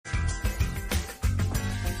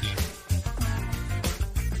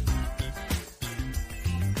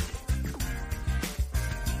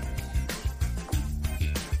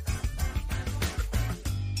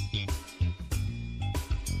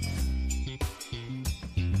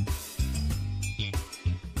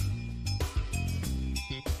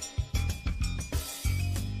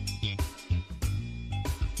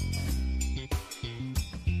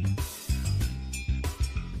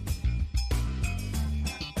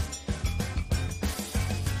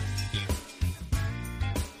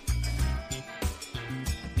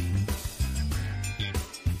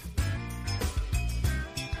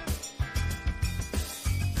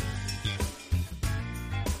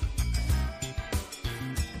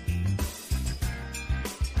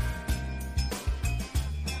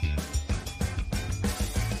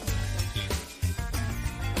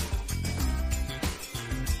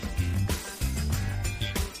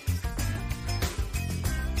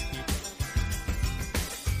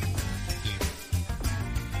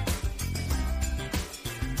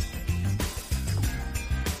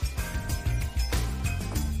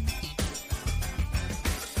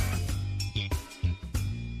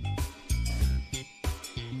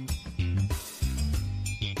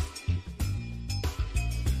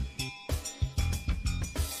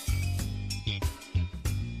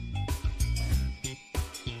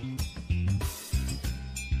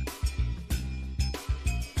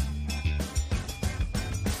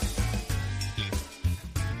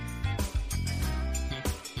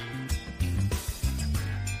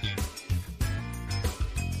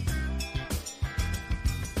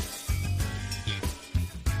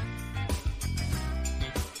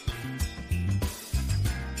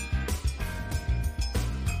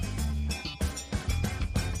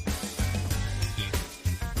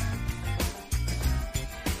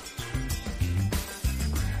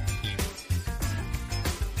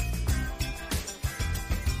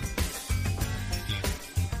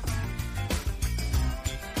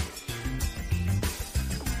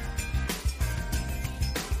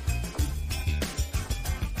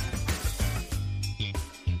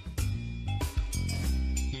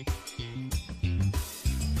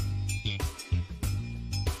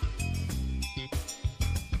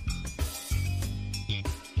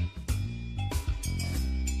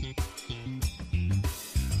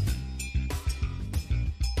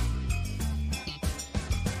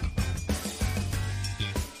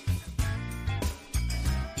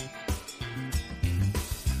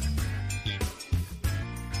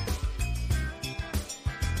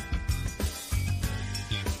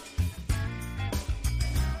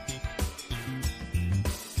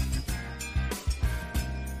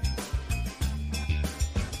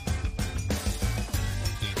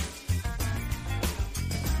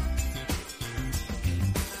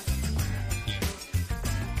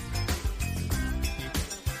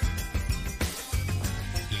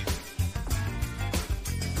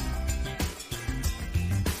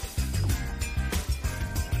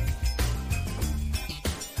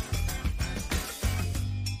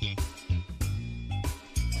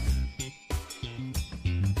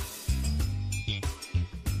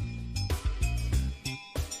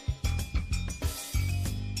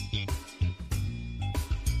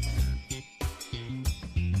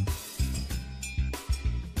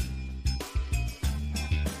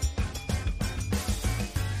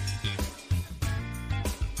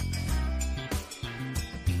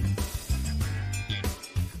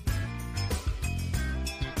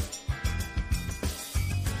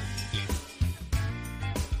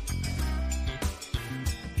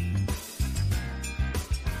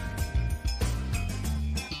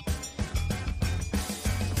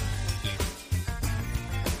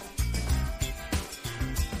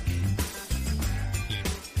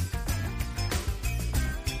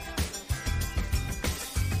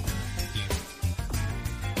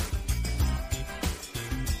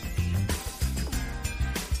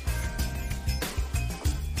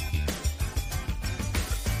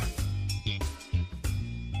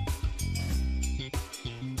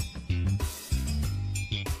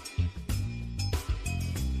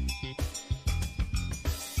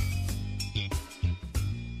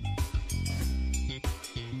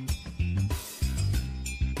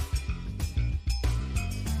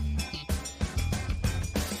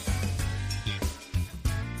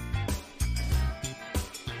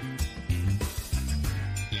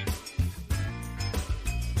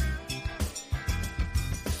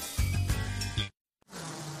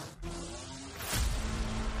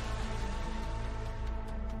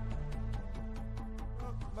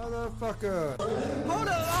motherfucker. Hold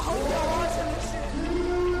up, I hope y'all watching this shit.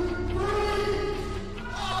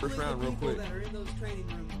 First round, real quick. That are in those training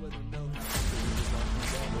rooms with them know how.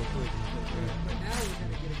 But now we're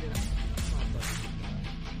gonna get a good.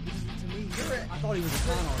 To me, I thought he was a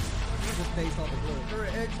con artist. Just based off the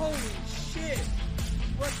look. Holy shit!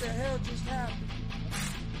 What the hell just happened?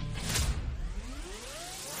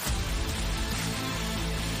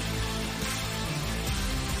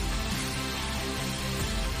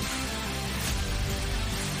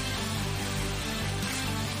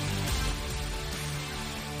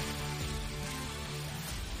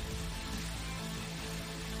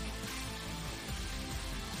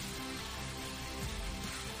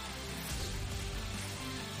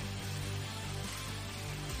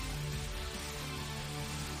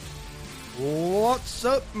 What's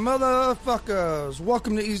up, motherfuckers?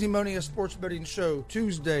 Welcome to Easy Money, a sports betting show.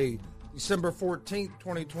 Tuesday, December 14th,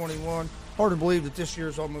 2021. Hard to believe that this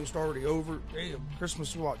year's almost already over. Damn, Christmas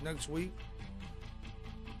is what, next week?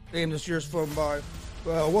 Damn, this year's flown by.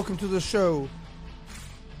 Welcome to the show.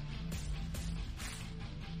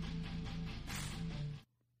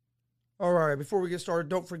 All right, before we get started,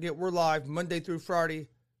 don't forget we're live Monday through Friday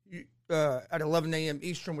at 11 a.m.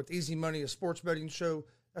 Eastern with Easy Money, a sports betting show.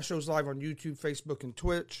 That show's live on YouTube, Facebook, and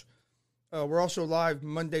Twitch. We're also live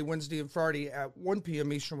Monday, Wednesday, and Friday at 1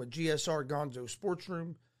 p.m. Eastern with GSR Gonzo Sports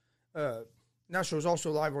Room. That show's also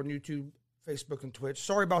live on YouTube, Facebook, and Twitch.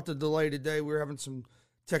 Sorry about the delay today. We were having some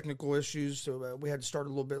technical issues, so we had to start a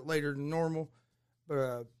little bit later than normal.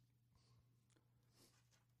 But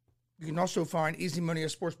you can also find Easy Money, a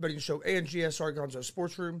sports betting show, and GSR Gonzo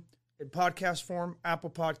Sports Room in podcast form, Apple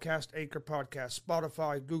Podcast, Anchor Podcast,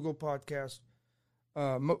 Spotify, Google Podcast.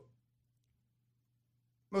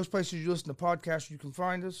 Most places you listen to podcasts, you can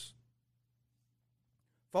find us.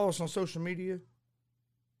 Follow us on social media.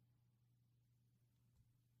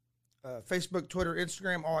 Facebook, Twitter,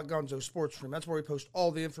 Instagram, all at Gonzo Sports Room. That's where we post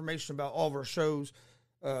all the information about all of our shows.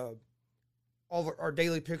 All of our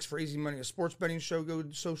daily picks for Easy Money, a sports betting show. Go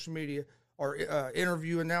to social media. Our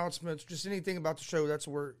interview announcements, just anything about the show, that's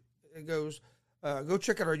where it goes. Go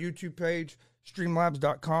check out our YouTube page,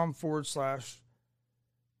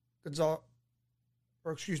 streamlabs.com/Gonzalo,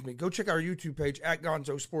 go check out our YouTube page at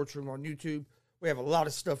Gonzo Sports Room on YouTube. We have a lot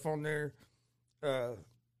of stuff on there.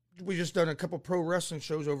 We just done a couple pro wrestling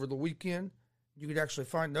shows over the weekend. You could actually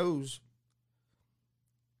find those.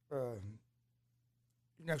 You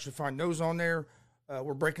can actually find those on there.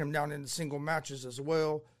 We're breaking them down into single matches as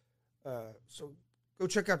well. So go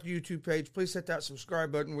check out the YouTube page. Please hit that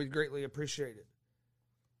subscribe button. We'd greatly appreciate it.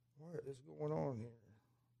 What is going on here?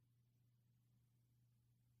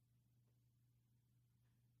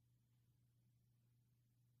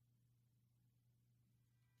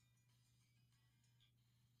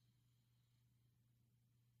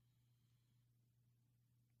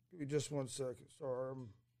 Give me just 1 second. Sorry, I'm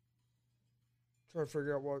trying to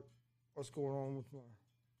figure out what's going on with my...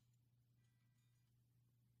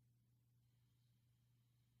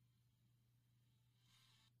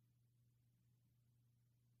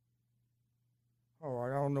 All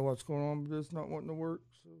right, I don't know what's going on, but it's not wanting to work,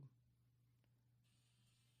 so...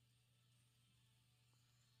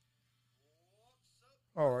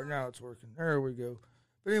 All right, now it's working. There we go.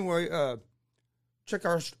 But anyway, check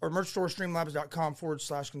our merch store,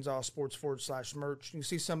 streamlabs.com/Gonzalo Sports/merch. You can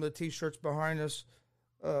see some of the t-shirts behind us,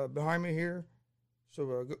 behind me here.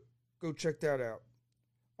 So go check that out.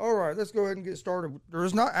 All right, let's go ahead and get started. There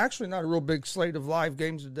is not a real big slate of live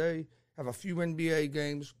games today. Have a few NBA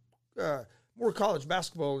games, more college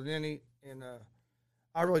basketball than any. And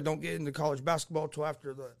I really don't get into college basketball until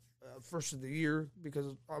after the first of the year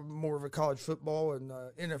because I'm more of a college football and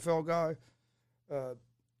NFL guy.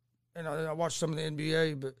 And I watch some of the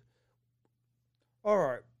NBA, but all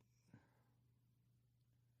right.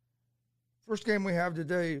 First game we have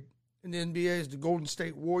today in the NBA is the Golden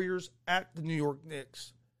State Warriors at the New York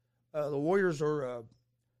Knicks. The Warriors are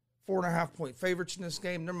 4.5-point favorites in this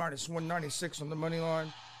game. They're minus 196 on the money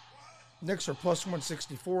line. Knicks are plus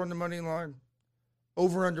 164 on the money line.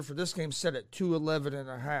 Over-under for this game set at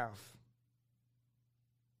 211.5.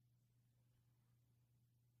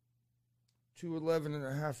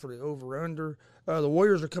 211.5 for the over-under. The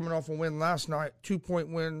Warriors are coming off a win last night, 2-point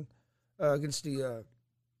win against the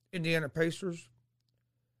Indiana Pacers.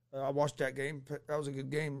 I watched that game. That was a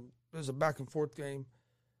good game. It was a back-and-forth game.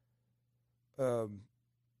 The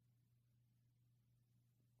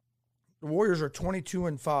Warriors are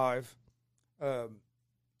 22-5.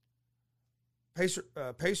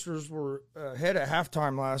 Pacers were ahead at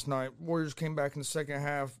halftime last night. Warriors came back in the second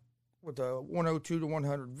half with a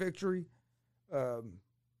 102-100 victory.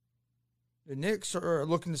 The The Knicks are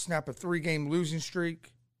looking to snap a 3-game losing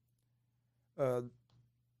streak. They're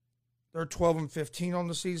 12-15 on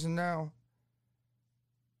the season now.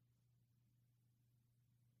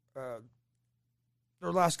 Their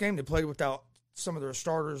last game, they played without some of their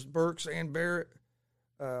starters, Burks and Barrett.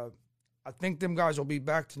 I think them guys will be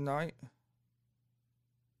back tonight.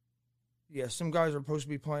 Yes, some guys are supposed to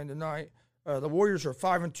be playing tonight. The Warriors are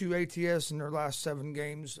 5-2 ATS in their last 7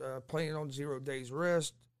 games, playing on 0 days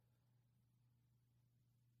rest.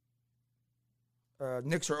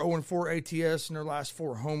 Knicks are 0-4 ATS in their last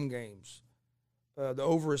 4 home games. The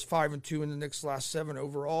over is 5-2 in the Knicks' last 7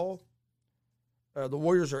 overall. The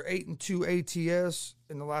Warriors are 8-2 ATS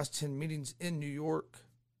in the last 10 meetings in New York.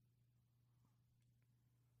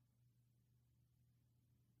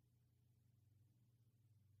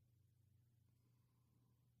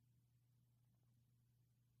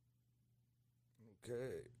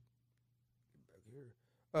 Okay. Get back here.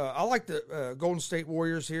 I like the Golden State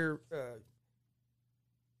Warriors here.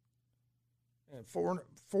 And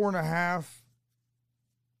 4.5.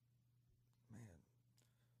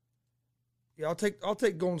 Yeah, I'll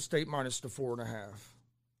take Golden State minus the 4.5. I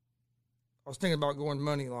was thinking about going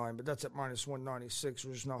money line, but that's at minus 196.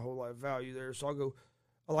 There's not a whole lot of value there, so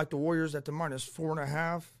I like the Warriors at the minus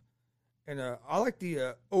 4.5, and I like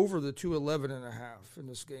the over the 211.5 in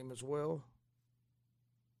this game as well.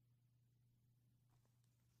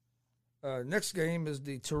 Next game is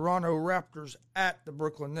the Toronto Raptors at the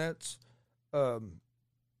Brooklyn Nets. The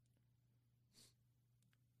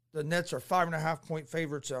Nets are 5.5-point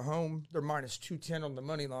favorites at home. They're minus 210 on the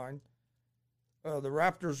money line. The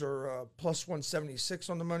Raptors are plus 176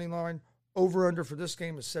 on the money line. Over under for this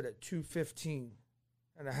game is set at 215.5.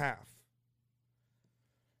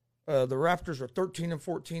 The Raptors are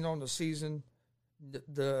 13-14 on the season.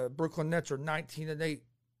 The Brooklyn Nets are 19-8.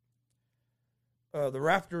 The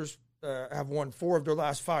Raptors have won 4 of their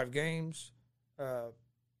last 5 games.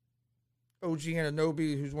 OG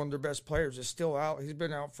Anunoby, who's one of their best players, is still out. He's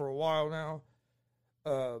been out for a while now.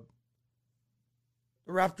 The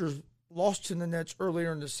Raptors lost to the Nets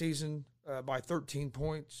earlier in the season by 13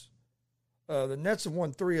 points. The Nets have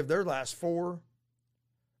won 3 of their last 4.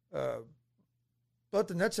 But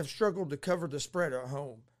the Nets have struggled to cover the spread at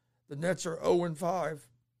home. The Nets are 0-5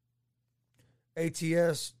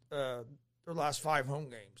 ATS their last 5 home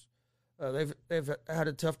games. They've had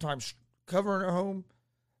a tough time covering at home.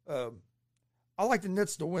 I like the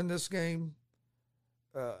Nets to win this game.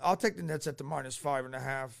 I'll take the Nets at the minus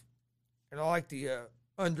 5.5, and I like the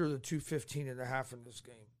under the 215.5 in this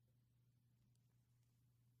game.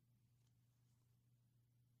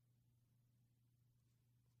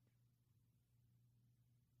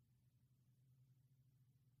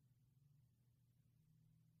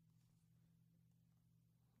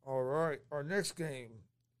 All right, our next game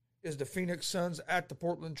is the Phoenix Suns at the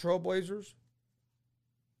Portland Trailblazers.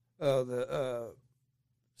 The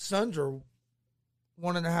Suns are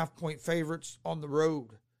 1.5-point favorites on the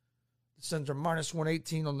road. The Suns are minus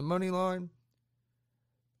 118 on the money line.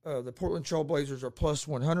 The Portland Trailblazers are plus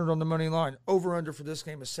 100 on the money line. Over-under for this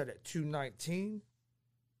game is set at 219.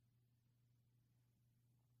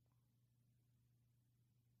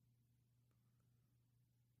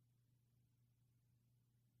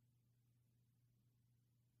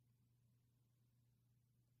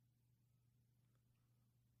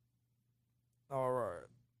 All right.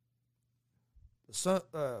 The Sun,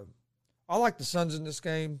 I like the Suns in this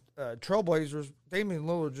game. Trailblazers, Damian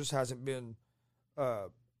Lillard just hasn't been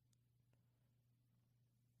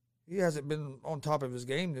he hasn't been on top of his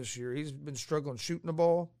game this year. He's been struggling shooting the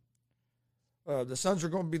ball. The Suns are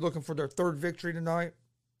going to be looking for their 3rd victory tonight.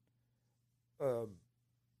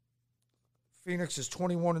 Phoenix is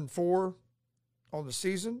 21-4 on the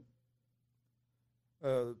season.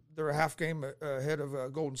 They're a half game ahead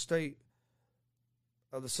of Golden State.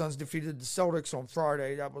 The Suns defeated the Celtics on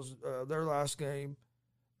Friday. That was their last game.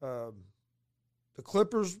 The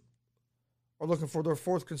Clippers are looking for their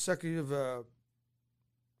 4th consecutive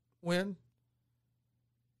win.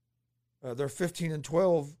 They're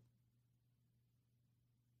 15-12.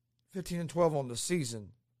 15-12 on the season.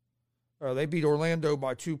 They beat Orlando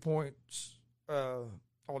by 2 points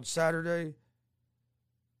on Saturday.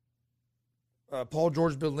 Paul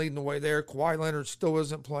George's been leading the way there. Kawhi Leonard still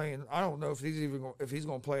isn't playing. I don't know if he's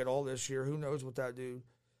going to play at all this year. Who knows what that do?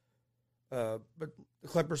 But the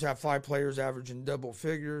Clippers have 5 players averaging double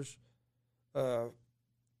figures. The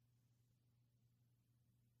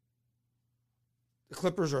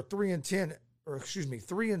Clippers are 3-7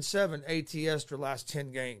 ATS their last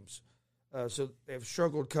 10 games. So they've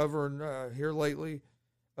struggled covering here lately.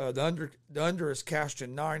 The under is cashed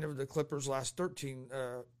in 9 of the Clippers' last 13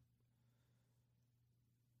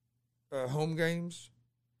 home games.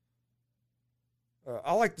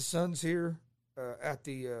 I like the Suns here at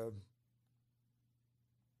the.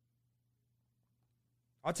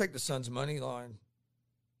 I'll take the Suns money line.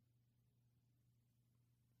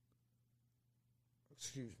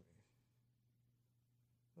 Excuse me.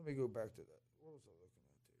 Let me go back to that. What was I looking at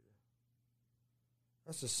there?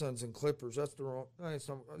 That's the Suns and Clippers. That's the wrong. No, it's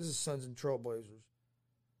not, this is Suns and Trailblazers.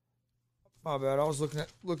 My bad. I was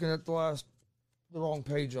looking at the wrong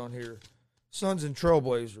page on here. Suns and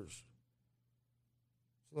Trailblazers.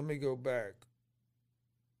 So let me go back.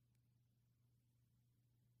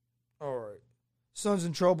 All right. Suns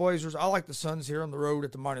and Trailblazers. I like the Suns here on the road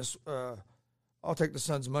at the minus. I'll take the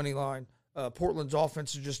Suns money line. Portland's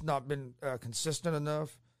offense has just not been consistent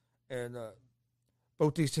enough, and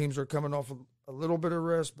both these teams are coming off a little bit of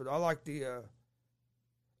rest. But I like the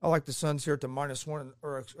Suns here at the -1,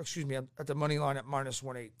 or excuse me, at the money line at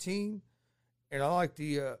 -118, and I like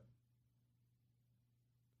the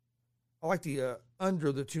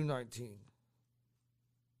under the 219.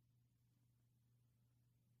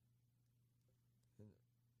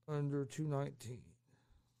 Under 219.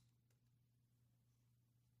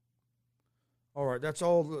 All right, that's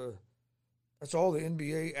all the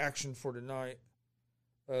NBA action for tonight.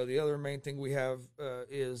 The other main thing we have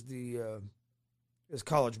is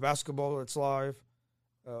college basketball that's live.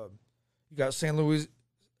 You got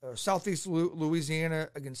Southeast Louisiana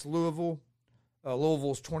against Louisville.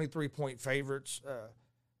 Louisville's 23-point favorites.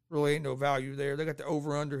 Really ain't no value there. They got the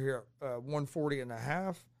over-under here at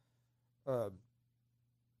 140.5.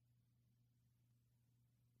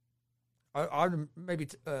 I'd maybe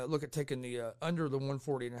look at taking the under the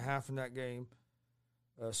 140.5 in that game.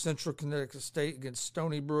 Central Connecticut State against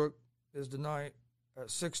Stony Brook is tonight at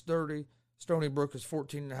 6:30. Stony Brook is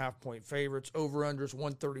 14.5-point favorites. Over-under is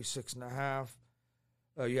 136.5.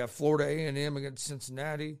 You have Florida A&M against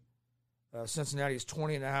Cincinnati. Cincinnati is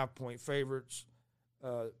 20.5-point favorites.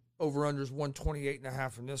 Over-under is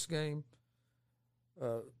 128.5 in this game.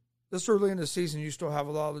 This early in the season, you still have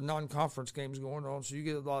a lot of the non-conference games going on, so you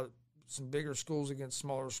get some bigger schools against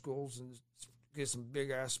smaller schools and get some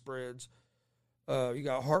big-ass spreads. You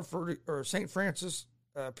got Hartford or St. Francis,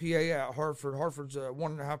 PA at Hartford. Hartford's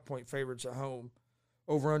 1.5-point favorites at home.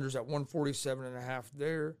 Over-under's at 147.5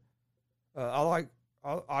 there.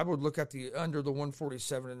 I would look at the under the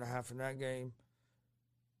 147.5 in that game.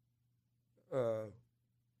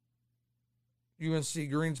 UNC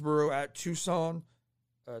Greensboro at Tucson.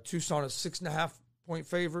 Tucson is 6.5-point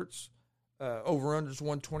favorites. Over-under is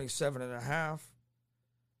 127.5.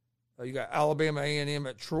 You got Alabama A&M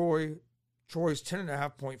at Troy. Troy's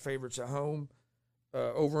 10.5-point favorites at home.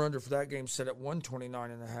 Over-under for that game set at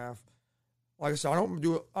 129.5. Like I said, I don't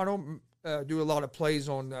do a lot of plays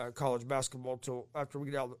on college basketball till after we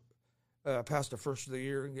get out past the first of the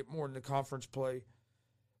year and get more into conference play.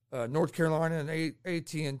 North Carolina and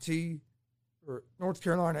A&T, or North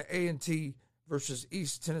Carolina A&T versus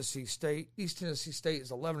East Tennessee State. East Tennessee State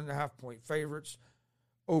is 11.5-point favorites.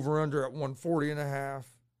 Over-under at 140.5.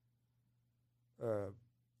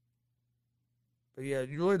 But yeah,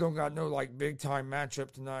 you really don't got no like big time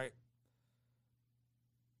matchup tonight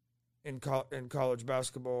in college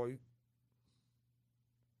basketball. You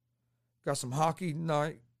got some hockey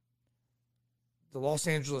tonight. The Los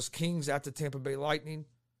Angeles Kings at the Tampa Bay Lightning.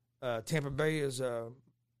 Tampa Bay is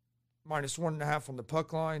 -1.5 on the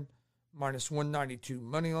puck line, -192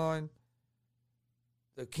 money line.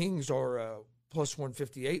 The Kings are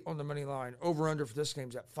 +158 on the money line. Over-under for this game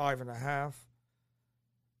is at 5.5.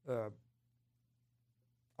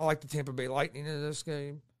 I like the Tampa Bay Lightning in this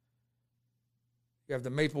game. You have the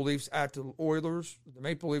Maple Leafs at the Oilers. The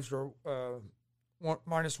Maple Leafs are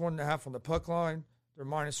 -1.5 on the puck line. They're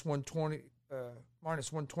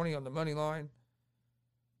 -120 on the money line.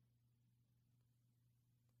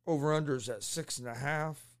 Over-under is at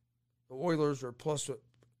 6.5. The Oilers are plus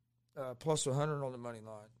 100 on the money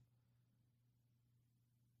line.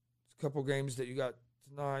 There's a couple games that you got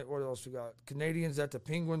tonight. What else we got? Canadians at the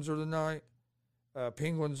Penguins are tonight.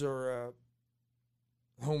 Penguins are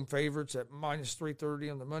home favorites at -330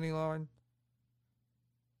 on the money line.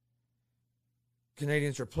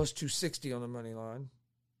 Canadians are +260 on the money line.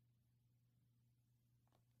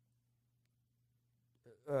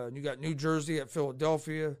 You got New Jersey at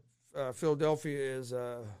Philadelphia. Philadelphia is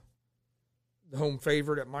the home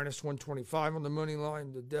favorite at -125 on the money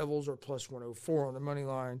line. The Devils are +104 on the money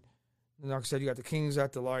line. And like I said, you got the Kings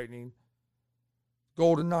at the Lightning.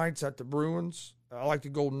 Golden Knights at the Bruins. I like the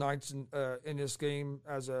Golden Knights in this game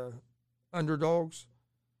as underdogs.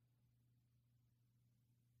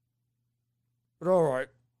 But all right,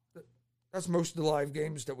 that's most of the live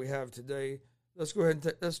games that we have today. let's go ahead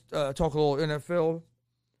and let's talk a little NFL,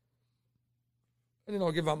 and then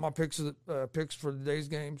I'll give out my picks for today's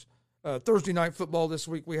games. Thursday night football this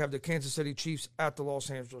week, we have the Kansas City Chiefs at the Los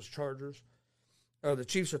Angeles Chargers. The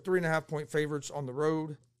Chiefs are 3.5-point favorites on the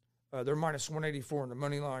road. They're minus 184 on the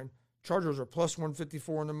money line. Chargers are plus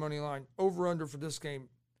 154 on the money line. Over-under for this game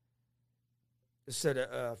is set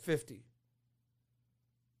at 50.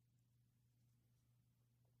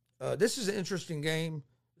 This is an interesting game.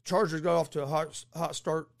 The Chargers got off to a hot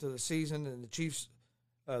start to the season, and the Chiefs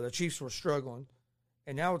were struggling.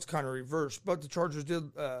 And now it's kind of reversed. But the Chargers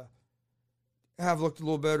did have looked a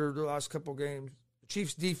little better the last couple of games. The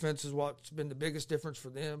Chiefs' defense is what's been the biggest difference for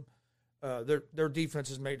them. Their defense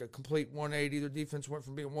has made a complete 180. Their defense went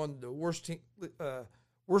from being one of the worst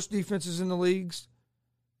defenses in the league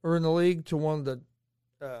to one of the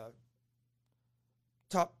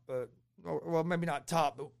top. Well, maybe not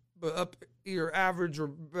top, but up either average or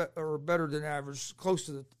better than average, close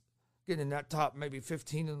to getting in that top maybe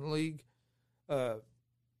 15 in the league. If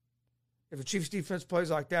the Chiefs' defense plays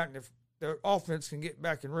like that, and if their offense can get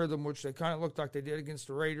back in rhythm, which they kind of looked like they did against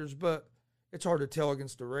the Raiders, but it's hard to tell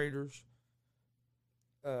against the Raiders.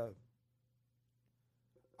 I'm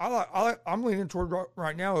leaning toward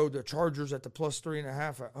right now the Chargers at the plus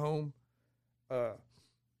 3.5 at home.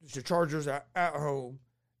 The Chargers at home,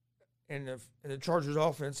 and the Chargers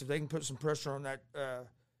offense, if they can put some pressure on that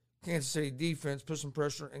Kansas City defense, put some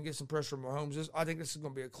pressure and get some pressure on Mahomes, I think this is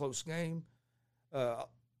going to be a close game.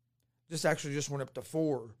 This actually just went up to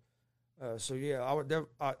 4. So yeah,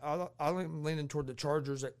 I'm leaning toward the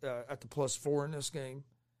Chargers at the plus 4 in this game.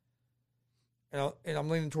 And I'm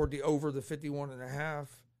leaning toward the over the 51.5.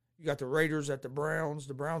 You got the Raiders at the Browns.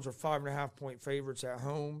 The Browns are 5.5-point favorites at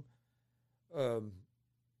home.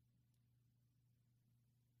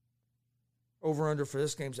 Over under for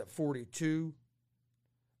this game's at 42.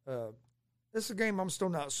 This is a game I'm still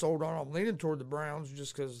not sold on. I'm leaning toward the Browns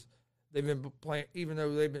just because they've been playing, even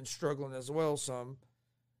though they've been struggling as well some.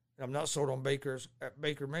 And I'm not sold on Baker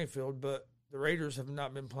Mayfield, but the Raiders have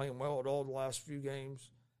not been playing well at all the last few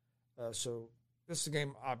games. So this is a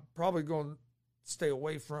game I'm probably going to stay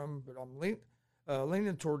away from, but I'm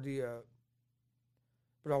leaning toward the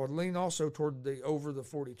but I would lean also toward the over the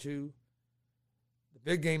 42. The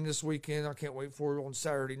big game this weekend, I can't wait for it on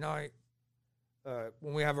Saturday night.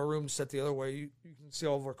 When we have our room set the other way, you can see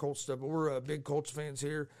all of our Colts stuff, but we're big Colts fans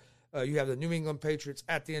here. You have the New England Patriots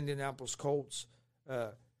at the Indianapolis Colts.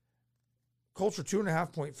 Colts are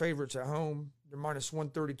 2.5-point favorites at home. They're minus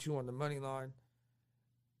 132 on the money line.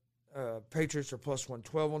 Patriots are plus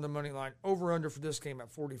 112 on the money line. Over-under for this game at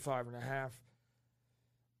 45.5.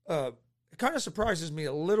 It kind of surprises me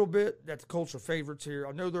a little bit that the Colts are favorites here.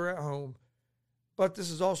 I know they're at home, but this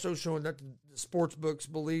is also showing that the sports books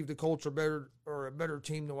believe the Colts are a better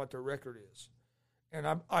team than what their record is. And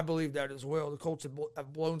I believe that as well. The Colts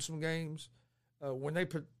have blown some games. When they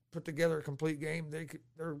put together a complete game, they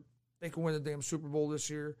can win the damn Super Bowl this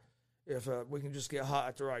year if we can just get hot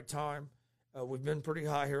at the right time. We've been pretty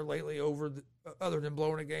high here lately other than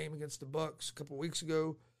blowing a game against the Bucs a couple weeks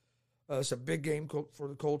ago. It's a big game for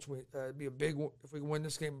the Colts. It'd be a big one. If we can win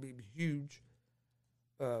this game, it'd be huge.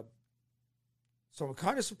 So I'm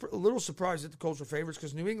kind of a little surprised that the Colts are favorites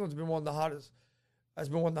because New England's been one of the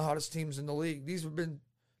hottest teams in the league. These have been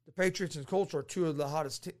the Patriots and Colts are two of the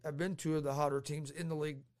hotter teams in the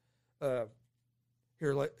league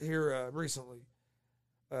here recently.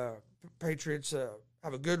 Patriots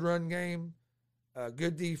have a good run game,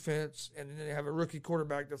 good defense, and then they have a rookie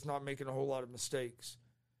quarterback that's not making a whole lot of mistakes.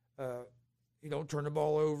 He don't turn the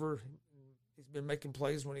ball over. He's been making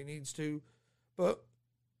plays when he needs to. But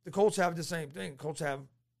the Colts have the same thing. Colts have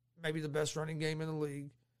maybe the best running game in the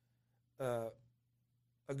league, a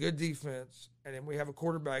good defense, and then we have a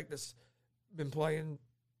quarterback that's been playing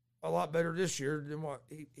a lot better this year than what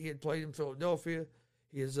he had played in Philadelphia.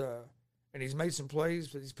 And he's made some plays,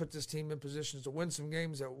 but he's put this team in positions to win some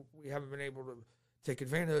games that we haven't been able to take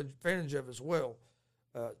advantage of as well.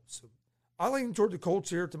 So I lean toward the Colts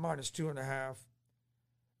here at the minus 2.5.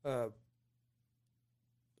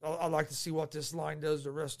 I'd like to see what this line does the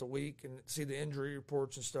rest of the week and see the injury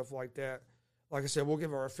reports and stuff like that. Like I said, we'll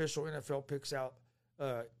give our official NFL picks out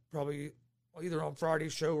probably either on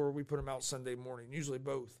Friday's show or we put them out Sunday morning, usually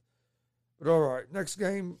both. But all right, next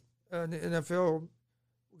game in the NFL,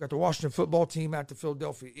 we got the Washington football team at the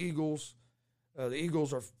Philadelphia Eagles. The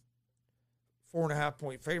Eagles are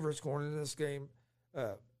 4.5-point favorites going into this game.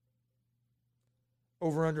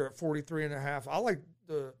 Over under at 43.5. I like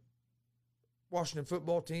the Washington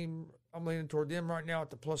football team. I'm leaning toward them right now at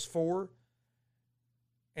the plus 4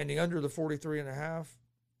 and the under the 43.5.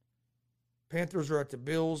 Panthers are at the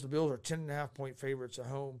Bills. The Bills are 10.5-point favorites at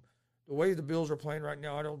home. The way the Bills are playing right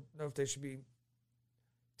now, I don't know if they should be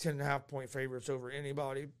 10.5-point favorites over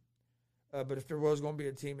anybody. But if there was going to be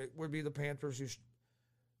a team, it would be the Panthers, who's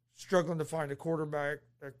struggling to find a quarterback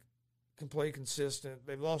that can play consistent.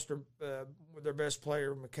 They've lost their best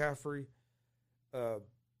player, McCaffrey.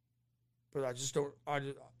 But I just don't. I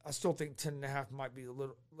still think 10.5 might be a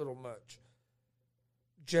little much.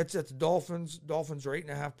 Jets at the Dolphins. Dolphins are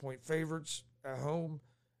 8.5-point favorites at home,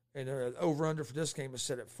 and the over/under for this game is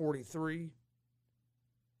set at 43.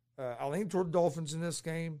 I lean toward the Dolphins in this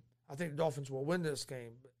game. I think the Dolphins will win this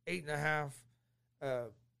game. But 8.5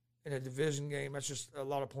 in a division game, that's just a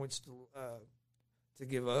lot of points to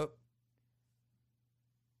give up.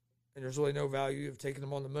 And there's really no value of taking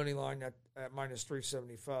them on the money line at minus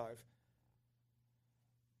 375.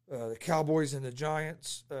 The Cowboys and the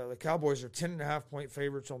Giants. The Cowboys are 10.5-point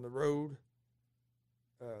favorites on the road.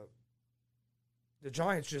 The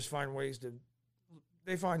Giants just find ways to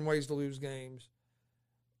lose games.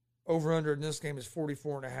 Over/under in this game is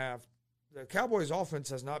 44.5. The Cowboys' offense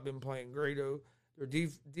has not been playing great. Their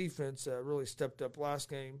defense really stepped up last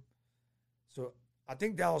game. So I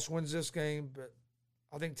think Dallas wins this game, but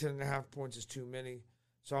I think 10.5 points is too many.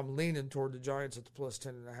 So I'm leaning toward the Giants at the plus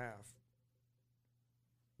 10.5.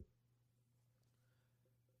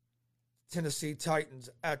 Tennessee Titans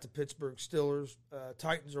at the Pittsburgh Steelers.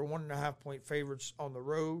 Titans are 1.5-point favorites on the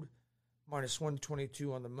road, minus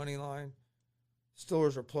 122 on the money line.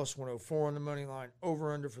 Steelers are plus 104 on the money line.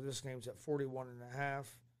 Over/under for this game is at 41.5.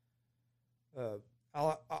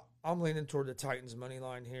 I'm leaning toward the Titans money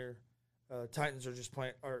line here. Titans are just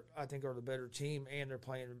playing, or I think are the better team, and they're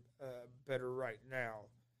playing better right now.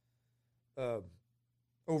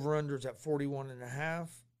 Over/under is at 41.5.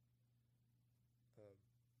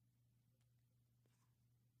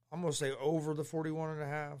 I'm going to say over the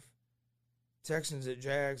 41.5. Texans at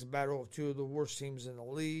Jags, a battle of two of the worst teams in the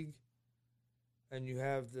league. And you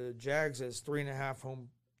have the Jags as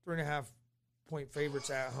 3.5-point favorites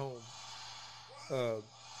at home.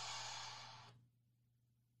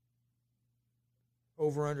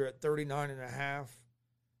 Over/under at 39.5.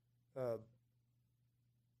 I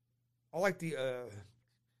like the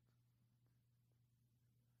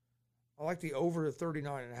over to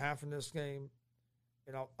 39.5 in this game.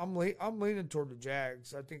 And I'm leaning toward the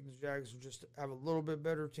Jags. I think the Jags will just have a little bit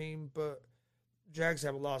better team, but Jags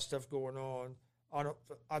have a lot of stuff going on.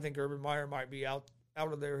 I think Urban Meyer might be out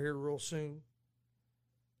of there here real soon.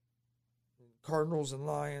 Cardinals and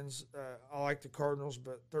Lions. I like the Cardinals,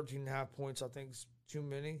 but 13.5 points I think is too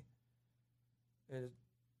many. And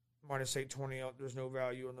minus 820, there's no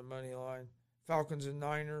value on the money line. Falcons and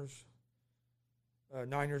Niners.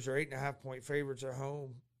 Niners are 8.5-point favorites at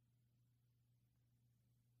home.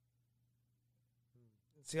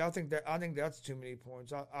 See, I think that's too many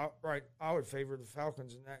points. I would favor the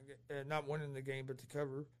Falcons in that, not winning the game, but to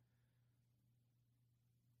cover.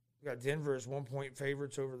 We got Denver as 1-point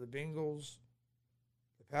favorites over the Bengals.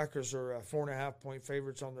 The Packers are 4.5-point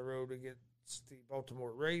favorites on the road against the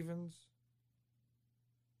Baltimore Ravens.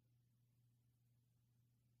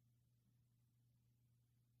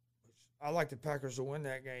 I like the Packers to win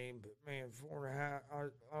that game, but man, 4.5. I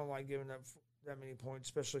don't like giving up that many points,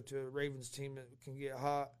 especially to a Ravens team that can get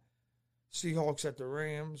hot. Seahawks at the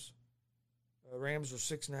Rams. Rams are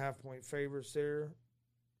 6.5-point favorites there.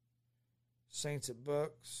 Saints at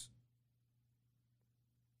Bucks.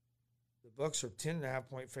 The Bucks are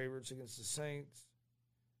 10.5-point favorites against the Saints.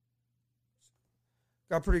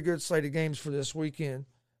 Got a pretty good slate of games for this weekend.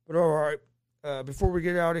 But all right, before we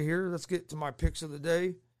get out of here, let's get to my picks of the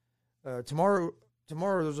day. Tomorrow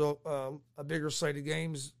there's a bigger slate of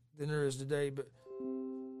games than there is today, but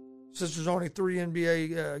since there's only 3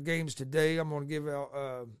 NBA games today, I'm going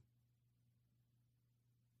to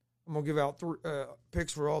give out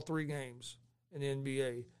picks for all 3 games in the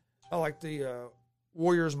NBA. I like the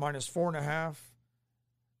Warriors minus 4.5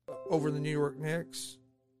 over the New York Knicks.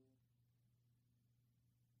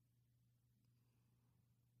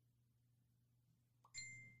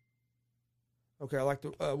 Okay, I like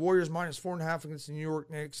the Warriors minus 4.5 against the New York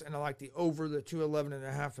Knicks, and I like the over the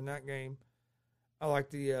 211.5 in that game. I like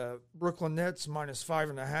the Brooklyn Nets minus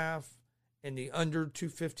 5.5 and the under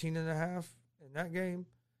 215.5 in that game.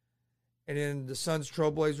 And then the Suns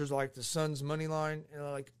Trailblazers, I like the Suns money line, and I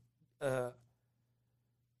like the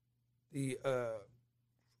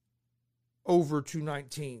over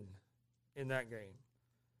 219 in that game.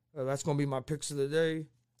 That's going to be my picks of the day.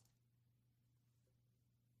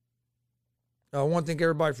 I want to thank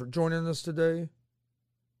everybody for joining us today.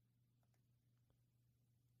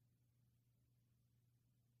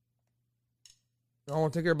 I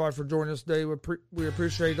want to thank everybody for joining us today. We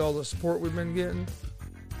appreciate all the support we've been getting.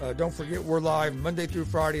 Don't forget, we're live Monday through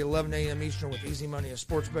Friday, 11 a.m. Eastern with Easy Money, a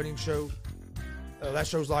sports betting show. That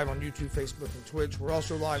show's live on YouTube, Facebook, and Twitch. We're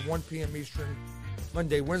also live 1 p.m. Eastern,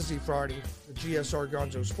 Monday, Wednesday, Friday, the GSR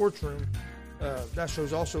Gonzo Sports Room. That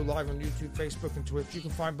show's also live on YouTube, Facebook, and Twitch. You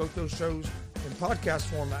can find both those shows in podcast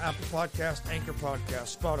form at Apple Podcast, Anchor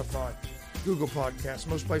Podcast, Spotify, Google Podcasts.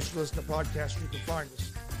 Most places you listen to podcasts, you can find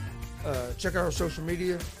us. Check out our social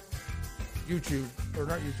media, Facebook,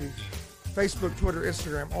 Twitter,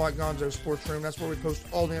 Instagram, all at Gonzo Sports Room. That's where we post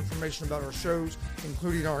all the information about our shows,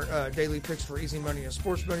 including our daily picks for Easy Money, a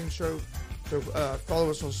sports betting show. So follow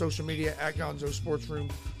us on social media at Gonzo Sports Room,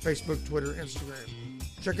 Facebook, Twitter, Instagram.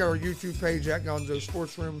 Check out our YouTube page at Gonzo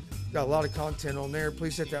Sports Room. Got a lot of content on there.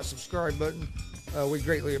 Please hit that subscribe button. We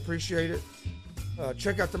greatly appreciate it.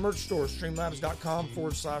 Check out the merch store,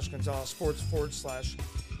 streamlabs.com/Gonzalez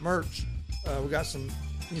Sports/merch. We got some.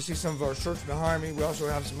 You can see some of our shirts behind me. We also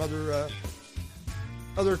have some other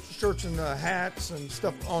shirts and hats and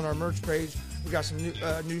stuff on our merch page. We got some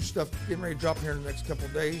new stuff getting ready to drop here in the next couple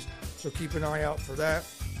of days, so keep an eye out for that.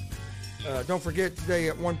 Don't forget, today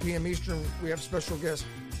at 1 p.m. Eastern, we have special guest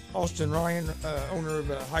Austin Ryan, owner of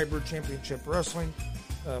Hybrid Championship Wrestling,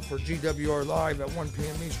 for GWR Live at 1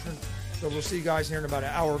 p.m. Eastern. So we'll see you guys here in about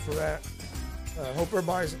an hour for that. Hope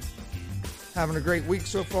everybody's having a great week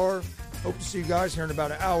so far. Hope to see you guys here in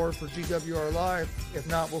about an hour for GWR Live. If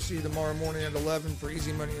not, we'll see you tomorrow morning at 11 for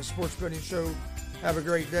Easy Money, a sports betting show. Have a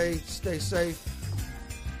great day. Stay safe.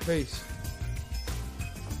 Peace.